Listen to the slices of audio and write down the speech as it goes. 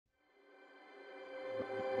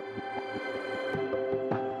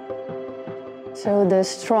So the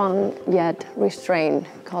strong yet restrained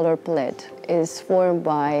color palette is formed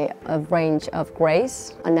by a range of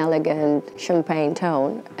grays, an elegant champagne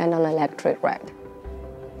tone, and an electric red.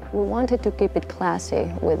 We wanted to keep it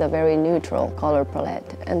classy with a very neutral color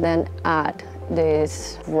palette and then add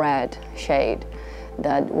this red shade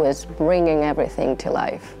that was bringing everything to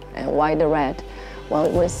life. And why the red? Well,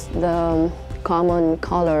 it was the common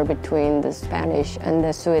color between the Spanish and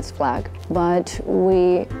the Swiss flag, but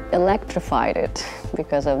we electrified it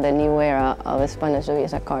because of the new era of Hispano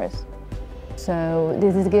Suiza cars. So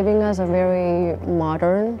this is giving us a very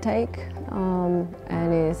modern take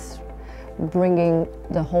and is bringing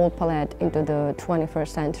the whole palette into the 21st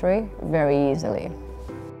century very easily.